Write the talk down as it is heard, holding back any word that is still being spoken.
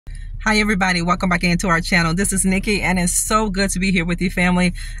Hi everybody, welcome back into our channel. This is Nikki and it's so good to be here with you,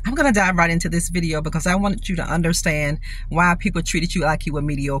 family. I'm going to dive right into this video because I want you to understand why people treated you like you were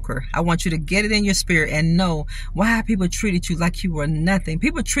mediocre. I want you to get it in your spirit and know why people treated you like you were nothing.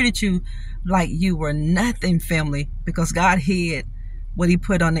 People treated you like you were nothing, family, because God hid what he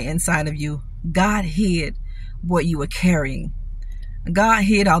put on the inside of you. God hid what you were carrying. God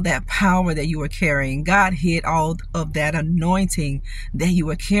hid all that power that you were carrying. God hid all of that anointing that you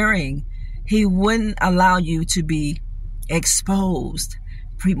were carrying. He wouldn't allow you to be exposed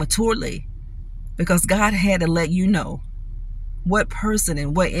prematurely because God had to let you know what person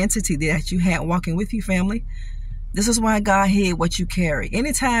and what entity that you had walking with you, family. This is why God hid what you carry.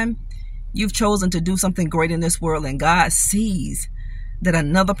 Anytime you've chosen to do something great in this world and God sees that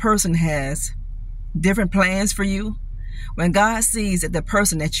another person has different plans for you, when God sees that the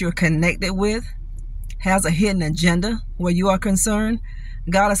person that you're connected with has a hidden agenda where you are concerned,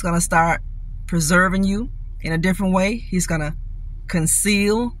 God is going to start preserving you in a different way. He's going to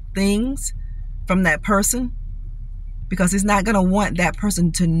conceal things from that person because he's not going to want that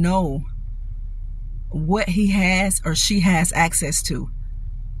person to know what he has or she has access to.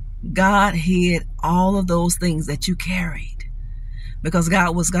 God hid all of those things that you carried because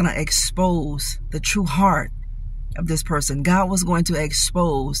God was going to expose the true heart of this person. God was going to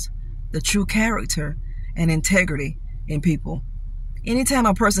expose the true character and integrity in people. Anytime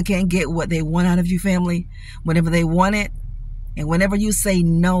a person can't get what they want out of you, family, whenever they want it, and whenever you say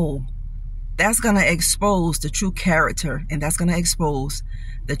no, that's going to expose the true character and that's going to expose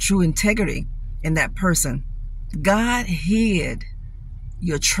the true integrity in that person. God hid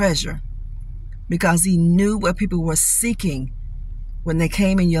your treasure because he knew what people were seeking when they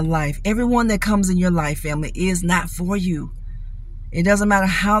came in your life. Everyone that comes in your life, family, is not for you. It doesn't matter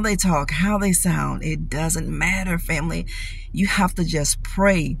how they talk, how they sound. It doesn't matter, family. You have to just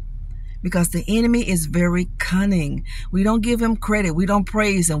pray because the enemy is very cunning. We don't give him credit. We don't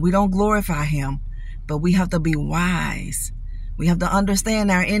praise him. We don't glorify him. But we have to be wise. We have to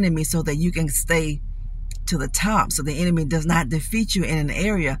understand our enemy so that you can stay to the top, so the enemy does not defeat you in an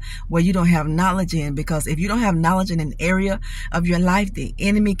area where you don't have knowledge in. Because if you don't have knowledge in an area of your life, the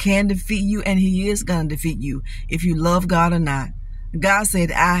enemy can defeat you, and he is going to defeat you if you love God or not. God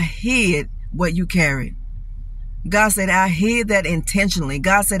said, I hid what you carried. God said, I hid that intentionally.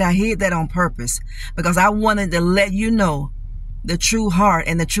 God said, I hid that on purpose because I wanted to let you know the true heart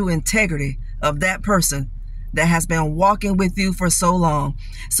and the true integrity of that person that has been walking with you for so long.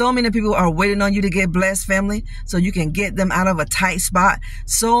 So many people are waiting on you to get blessed, family, so you can get them out of a tight spot.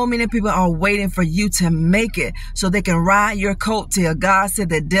 So many people are waiting for you to make it so they can ride your coattail. God said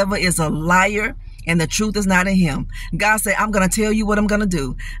the devil is a liar and the truth is not in him. God said, I'm going to tell you what I'm going to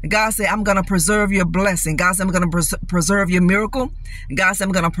do. God said, I'm going to preserve your blessing. God said, I'm going to preserve your miracle. God said,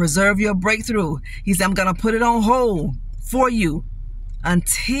 I'm going to preserve your breakthrough. He said, I'm going to put it on hold for you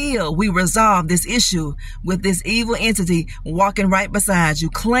until we resolve this issue with this evil entity walking right beside you,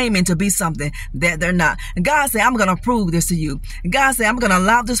 claiming to be something that they're not. And God said, I'm going to prove this to you. And God said, I'm going to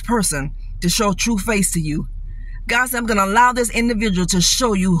allow this person to show true face to you. God said, I'm going to allow this individual to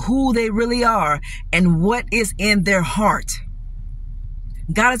show you who they really are and what is in their heart.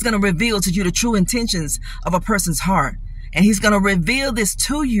 God is going to reveal to you the true intentions of a person's heart. And he's going to reveal this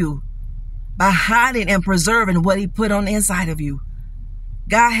to you by hiding and preserving what he put on the inside of you.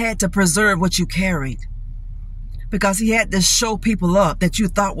 God had to preserve what you carried because he had to show people up that you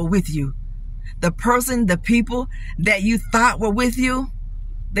thought were with you. The people that you thought were with you,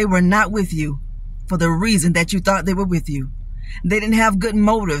 they were not with you for the reason that you thought they were with you. They didn't have good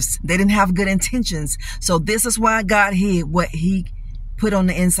motives. They didn't have good intentions. So this is why God hid what he put on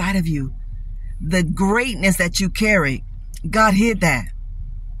the inside of you. The greatness that you carry, God hid that.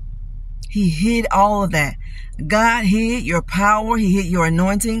 He hid all of that. God hid your power. He hid your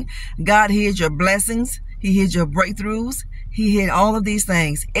anointing. God hid your blessings. He hid your breakthroughs. He hid all of these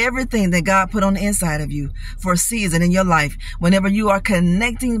things. Everything that God put on the inside of you for a season in your life. Whenever you are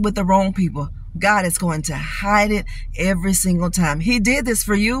connecting with the wrong people, God is going to hide it every single time. He did this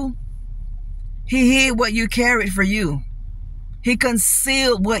for you. He hid what you carried for you. He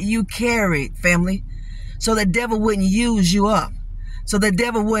concealed what you carried, family, so the devil wouldn't use you up. So the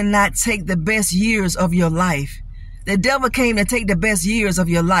devil would not take the best years of your life. The devil came to take the best years of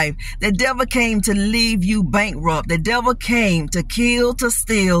your life. The devil came to leave you bankrupt. The devil came to kill, to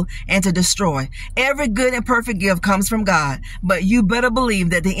steal, and to destroy. Every good and perfect gift comes from God, but you better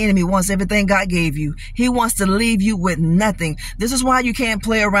believe that the enemy wants everything God gave you. He wants to leave you with nothing. This is why you can't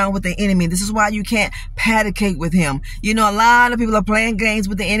play around with the enemy. This is why you can't patty cake with him. You know, a lot of people are playing games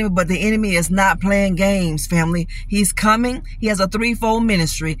with the enemy, but the enemy is not playing games, family. He's coming. He has a threefold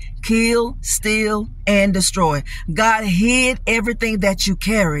ministry: kill, steal, and destroy. God hid everything that you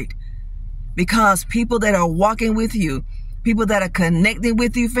carried, because people that are walking with you, people that are connecting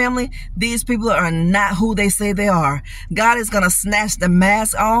with you, family, these people are not who they say they are. God is going to snatch the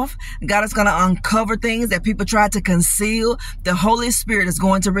mask off. God is going to uncover things that people try to conceal. The Holy Spirit is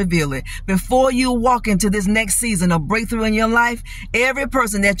going to reveal it. Before you walk into this next season of breakthrough in your life, every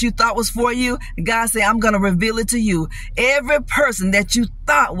person that you thought was for you, God said, I'm going to reveal it to you. Every person that you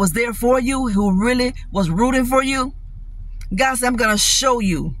thought was there for you, who really was rooting for you, God said, I'm going to show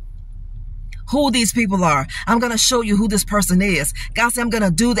you who these people are. I'm going to show you who this person is. God said, I'm going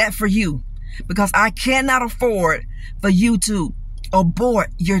to do that for you, because I cannot afford for you to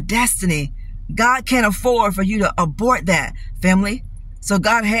abort your destiny. God can't afford for you to abort that, family. So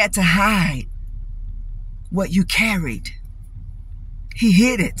God had to hide what you carried. He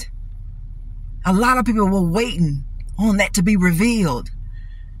hid it. A lot of people were waiting on that to be revealed.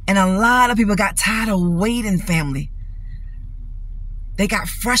 And a lot of people got tired of waiting, family. They got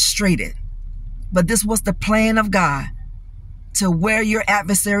frustrated. But this was the plan of God, to wear your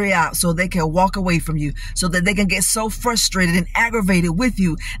adversary out so they can walk away from you, so that they can get so frustrated and aggravated with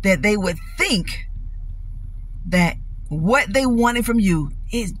you that they would think that what they wanted from you,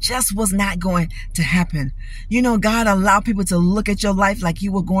 it just was not going to happen. You know, God allowed people to look at your life like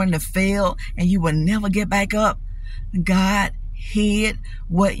you were going to fail and you would never get back up. God hid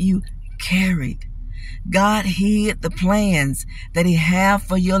what you carried. God hid the plans that he had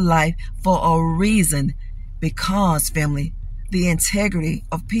for your life for a reason, because, family, the integrity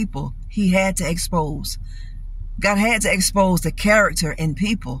of people he had to expose. God had to expose the character in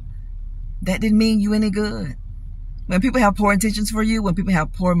people. That didn't mean you any good. When people have poor intentions for you, when people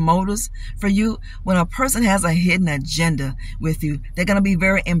have poor motives for you, when a person has a hidden agenda with you, they're going to be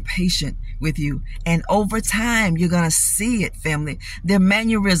very impatient with you. And over time, you're going to see it, family. Their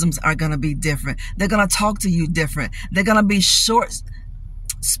mannerisms are going to be different. They're going to talk to you different. They're going to be short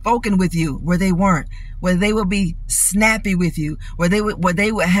spoken with you where they weren't, where they would be snappy with you, where they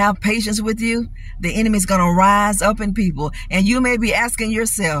would have patience with you. The enemy's going to rise up in people, and you may be asking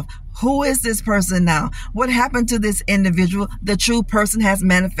yourself, who is this person now? What happened to this individual? The true person has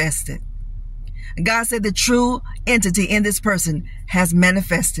manifested. God said the true entity in this person has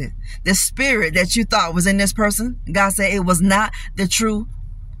manifested. The spirit that you thought was in this person, God said it was not the true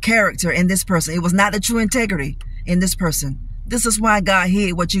character in this person. It was not the true integrity in this person. This is why God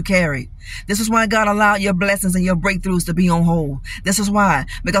hid what you carried. This is why God allowed your blessings and your breakthroughs to be on hold. This is why.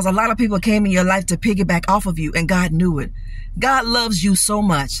 Because a lot of people came in your life to piggyback off of you, and God knew it. God loves you so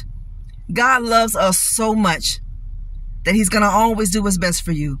much. God loves us so much that he's going to always do what's best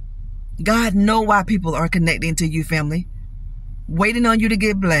for you. God knows why people are connecting to you, family. Waiting on you to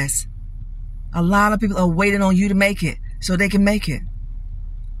get blessed. A lot of people are waiting on you to make it so they can make it.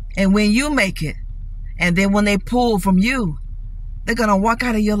 And when you make it, and then when they pull from you, they're going to walk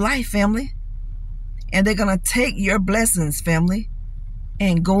out of your life, family. And they're going to take your blessings, family,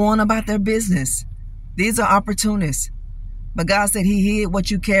 and go on about their business. These are opportunists. But God said he hid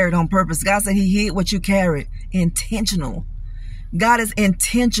what you carried on purpose. God said he hid what you carried intentional. God is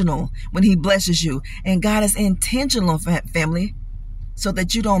intentional when he blesses you. And God is intentional, family, so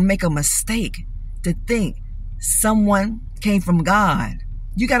that you don't make a mistake to think someone came from God.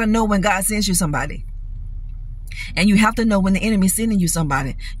 You got to know when God sends you somebody. And you have to know when the enemy is sending you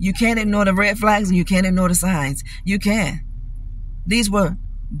somebody. You can't ignore the red flags, and you can't ignore the signs. You can. These were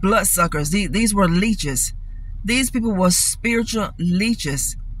bloodsuckers. These were leeches. These people were spiritual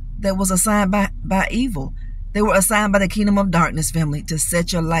leeches that was assigned by evil. They were assigned by the kingdom of darkness, family, to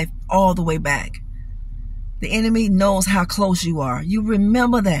set your life all the way back. The enemy knows how close you are. You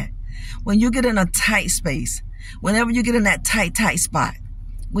remember that. When you get in a tight space, whenever you get in that tight spot,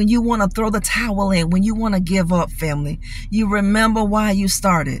 when you want to throw the towel in, when you want to give up, family, you remember why you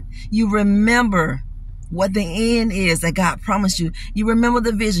started. You remember what the end is that God promised you. You remember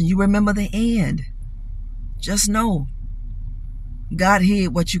the vision. You remember the end. Just know, God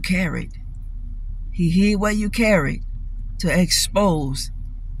hid what you carried. He hid what you carried to expose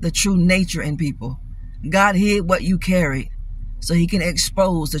the true nature in people. God hid what you carried so he can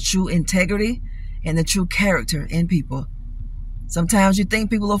expose the true integrity and the true character in people. Sometimes you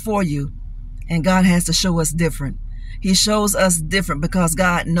think people are for you, and God has to show us different. He shows us different because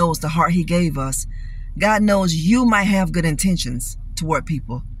God knows the heart he gave us. God knows you might have good intentions toward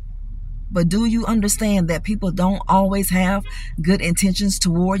people. But do you understand that people don't always have good intentions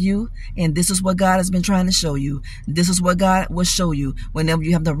toward you? And this is what God has been trying to show you. This is what God will show you whenever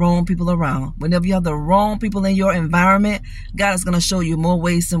you have the wrong people around. Whenever you have the wrong people in your environment, God is going to show you more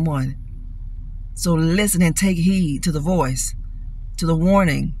ways than one. So listen and take heed to the voice, to the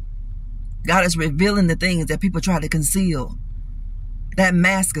warning. God is revealing the things that people try to conceal. That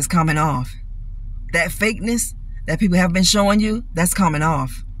mask is coming off. That fakeness that people have been showing you, that's coming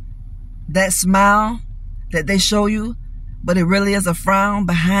off. That smile that they show you, but it really is a frown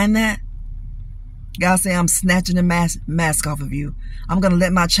behind that. God say, I'm snatching the mask off of you. I'm going to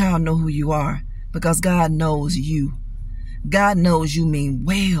let my child know who you are, because God knows you. God knows you mean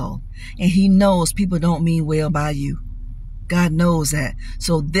well, and he knows people don't mean well by you. God knows that.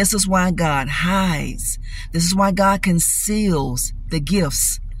 So this is why God hides. This is why God conceals the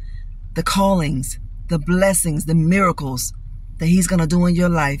gifts, the callings, the blessings, the miracles that he's going to do in your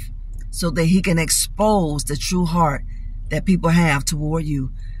life, so that he can expose the true heart that people have toward you.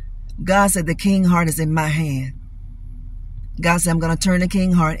 God said the king heart is in my hand. God said, I'm going to turn the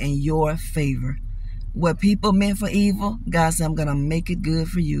king heart in your favor. What people meant for evil, God said, I'm going to make it good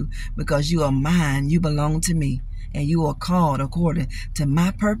for you, because you are mine. You belong to me, and you are called according to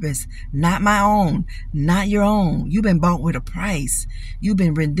my purpose, not my own, not your own. You've been bought with a price. You've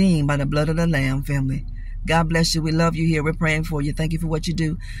been redeemed by the blood of the Lamb, family. God bless you. We love you here. We're praying for you. Thank you for what you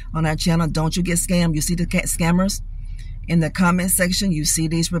do on our channel. Don't you get scammed. You see the scammers in the comment section. You see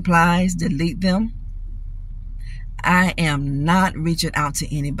these replies. Delete them. I am not reaching out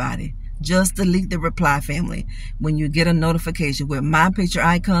to anybody. Just delete the reply, family. When you get a notification with my picture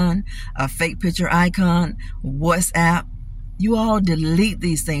icon, a fake picture icon, WhatsApp, you all delete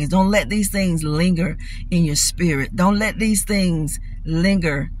these things. Don't let these things linger in your spirit. Don't let these things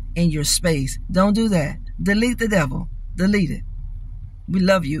linger in your space. Don't do that. Delete the devil. Delete it. We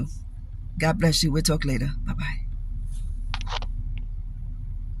love you. God bless you. We'll talk later. Bye-bye.